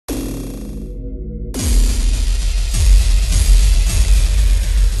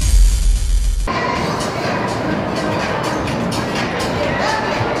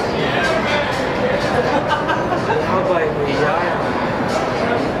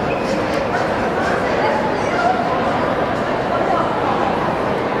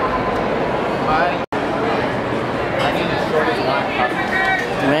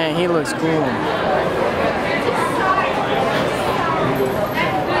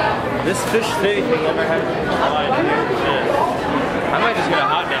This fish steak we never had fried here. I might just get a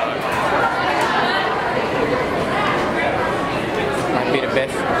hot dog. Might be the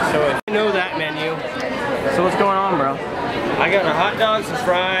best. So I know that menu. So what's going on, bro? I got a hot dog, some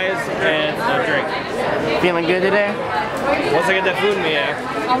fries, and a drink. Feeling good today? Once I get that food in me, yeah.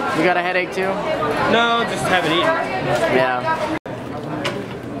 You got a headache too? No, just haven't eaten. Yeah.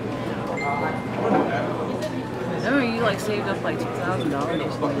 Remember you like saved up like $2,000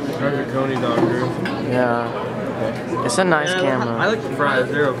 or something. There's a Coney dog, Drew. Yeah. It's a nice camera. I like the fries,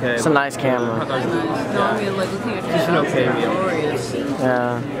 they're okay. It's a nice camera. No, I mean like looking at It's an okay meal. glorious.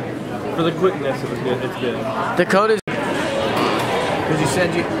 Yeah. For the quickness, it was good. It's good. The code is. because you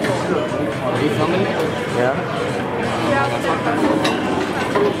said you. Are you filming me? Yeah.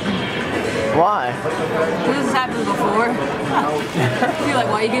 Why? This has happened before. You're like,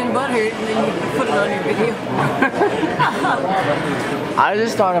 why are you getting butthurt? And then you put it on your video. I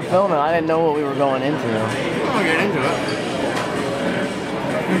just started filming. I didn't know what we were going into. I'll get into it.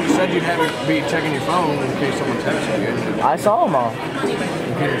 You said you'd be checking your phone in case someone texted you. I saw them all. You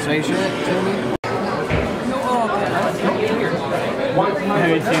couldn't say shit to me? Have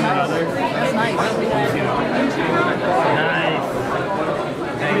you seen the other? That's nice. Nice.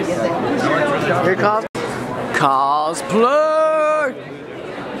 Your cosplay.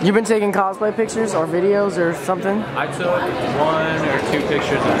 You been taking cosplay pictures or videos or something? I took 1 or 2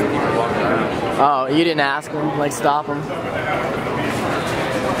 pictures of people walking around. Oh, you didn't ask them? Like stop them?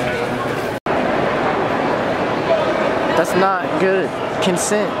 That's not good.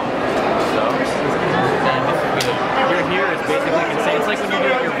 Consent. So, you're here is basically consent. It's like when you're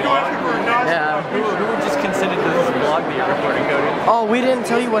doing your vlog. Yeah. Who would just consent to this vlog that you're recording, Cody? Oh, we didn't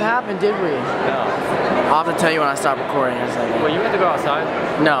tell you what happened, did we? No. I'll have to tell you when I stop recording in a second. Well, you have to go outside?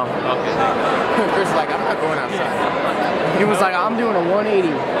 No. Okay, thank you. Chris is like, I'm not going outside. He was like, I'm doing a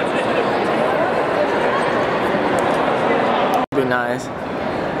 180. Be nice.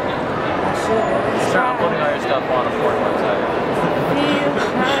 Start uploading all your stuff on a foreign website.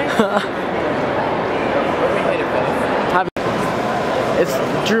 It's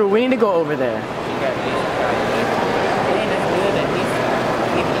Drew, we need to go over there.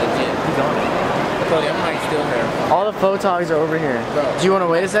 All the photogs are over here. Do you want to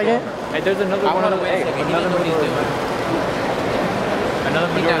wait a second? Hey, there's another one of the eggs.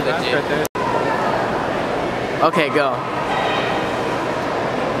 Another Majora's Mask right there. Okay, go.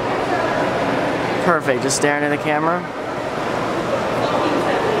 Perfect, just staring at the camera.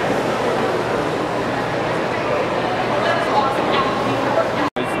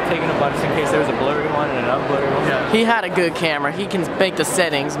 Taking a bunch in case there was a blurry one and an unblurry one. Yeah. He had a good camera. He can make the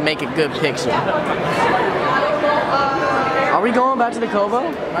settings, make a good picture. Are we going back to the Kobo?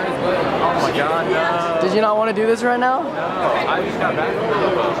 Oh my god, no. Did you not want to do this right now? No, I just got back from the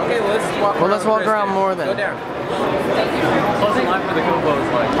Kobo. Okay, well, Let's walk around more then. Go down. Plus the line for the Kobo is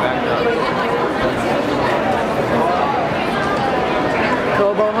like backed up.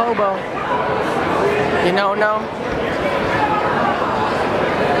 Kobo hobo. You know, no?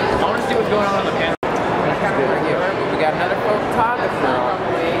 I want to see what's going on the panel. We got another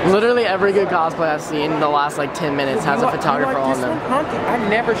photographer. Literally every good cosplay I've seen in the last like 10 minutes has a photographer on them. I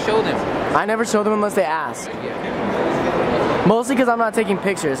never show them. I never show them unless they ask. Mostly because I'm not taking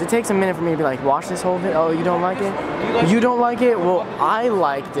pictures. It takes a minute for me to be like, watch this whole video. Oh, you don't like it? You don't like it? Well, I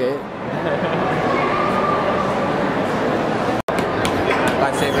liked it.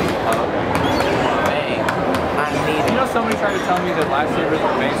 Lightsaber. Bang. I need it. You know, somebody tried to tell me that lifesavers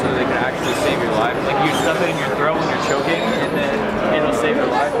were made so they can actually save your life. Like you stuff it in your throat when you're choking, and then it'll save your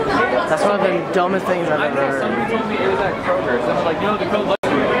life. That's one of the dumbest things I've ever heard. Somebody told me it was at Kroger. So I'm like, no, the code.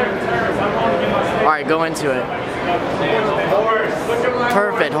 Alright, go into it.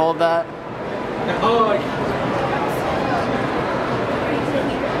 Perfect, hold that.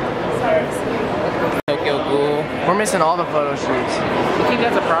 Tokyo Ghoul. We're missing all the photo shoots. You think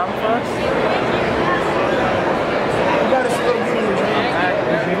that's a problem for us?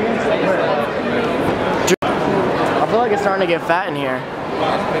 I feel like it's starting to get fat in here.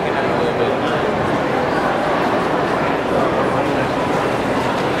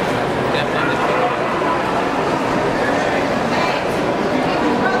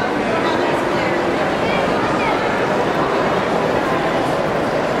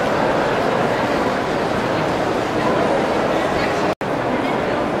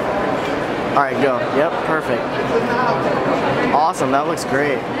 Alright, go. Yep, perfect. Awesome, that looks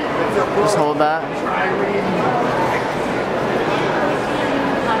great. Just hold that.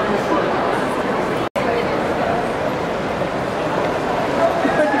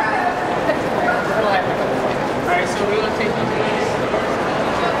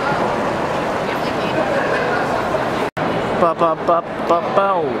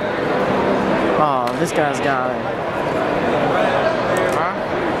 Oh, this guy's got it. Huh?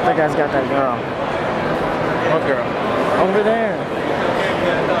 That guy's got that girl. What girl? Over there.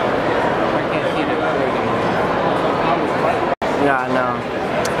 I can't see that. Yeah, I know.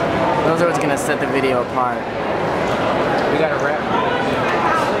 Those are what's gonna set the video apart. We got a wrap.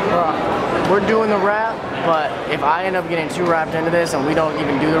 We're doing the rap, but if I end up getting too wrapped into this and we don't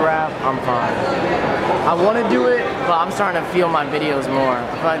even do the rap, I'm fine. I want to do it, but I'm starting to feel my videos more.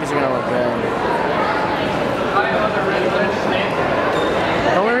 I feel like these are gonna look good.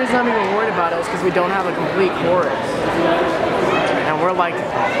 The only reason I'm even worried about it is because we don't have a complete chorus. And we're like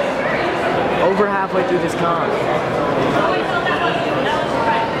over halfway through this con.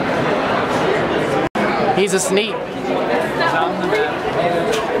 He's a sneak.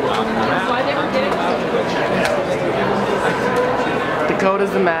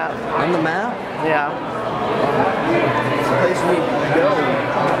 Dakota's the map. On the map? Yeah. Place we go.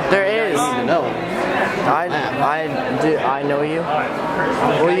 There is. No. I know you.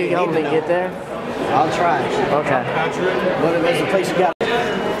 Will you help me get there? I'll try. Okay. What if there's a place you got?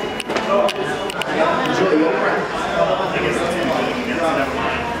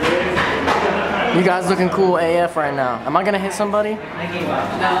 You guys looking cool AF right now. Am I gonna hit somebody?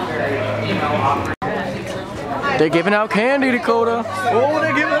 They're giving out candy, Dakota. Oh,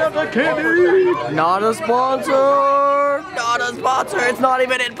 they're giving out the candy. Not a sponsor. Not a sponsor. It's not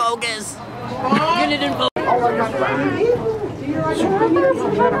even in focus. Get it in focus.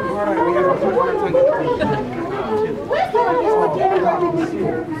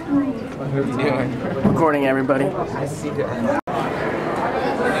 Recording everybody.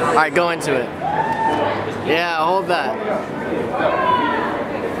 Alright, go into it. Yeah, hold that.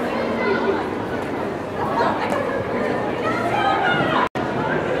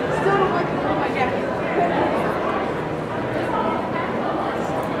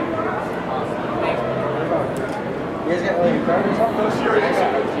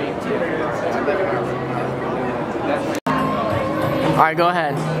 Alright, go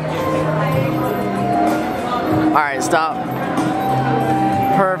ahead. Alright, stop.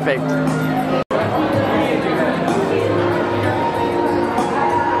 Perfect.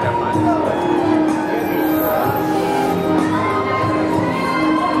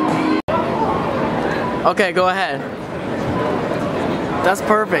 Okay, go ahead. That's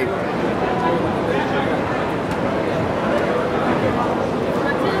perfect.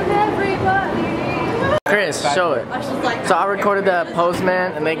 Chris, show it. So I recorded the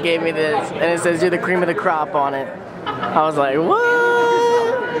Postman and they gave me this and it says you're the cream of the crop on it. I was like, what?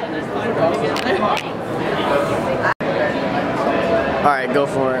 Alright, go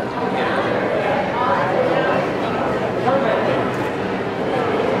for it.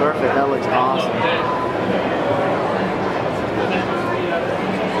 Perfect, that looks awesome.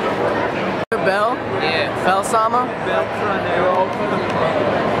 Bell? Yeah. Bell Sama? Bell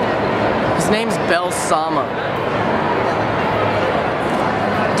His name's Bell Sama.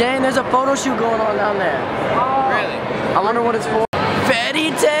 Dang, there's a photo shoot going on down there. Really? I wonder what it's for. Fatty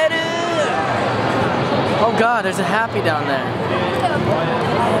Tattoo! Oh god, there's a happy down there.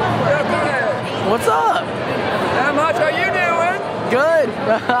 What's up? Not much. How you doing? Good.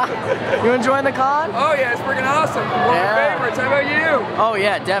 You enjoying the con? Oh yeah, it's freaking awesome. One of my favorites. How about you? Oh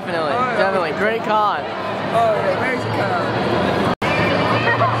yeah, definitely. Oh, yeah. Definitely. Great con. Oh yeah, amazing con.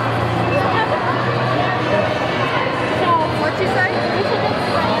 What'd you say?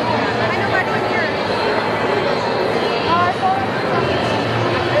 I know I didn't hear it.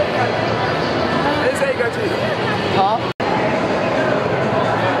 This ain't got you. Huh?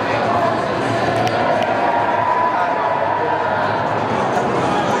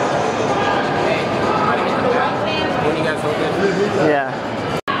 Yeah.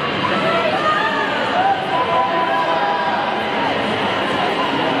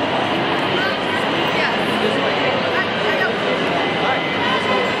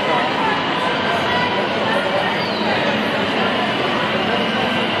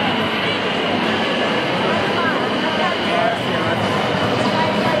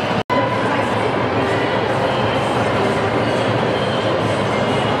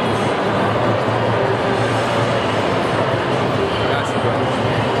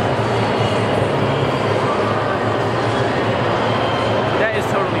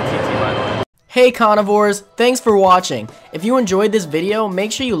 Hey carnivores, thanks for watching. If you enjoyed this video,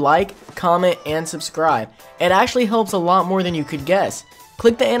 make sure you like, comment, and subscribe. It actually helps a lot more than you could guess.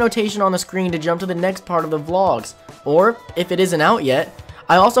 Click the annotation on the screen to jump to the next part of the vlogs. Or, if it isn't out yet,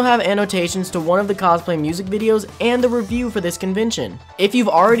 I also have annotations to one of the cosplay music videos and the review for this convention. If you've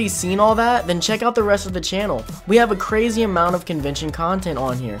already seen all that, then check out the rest of the channel. We have a crazy amount of convention content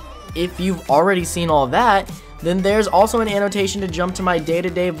on here. If you've already seen all that, then there's also an annotation to jump to my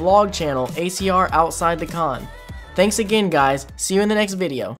day-to-day vlog channel, ACR Outside the Con. Thanks again, guys. See you in the next video.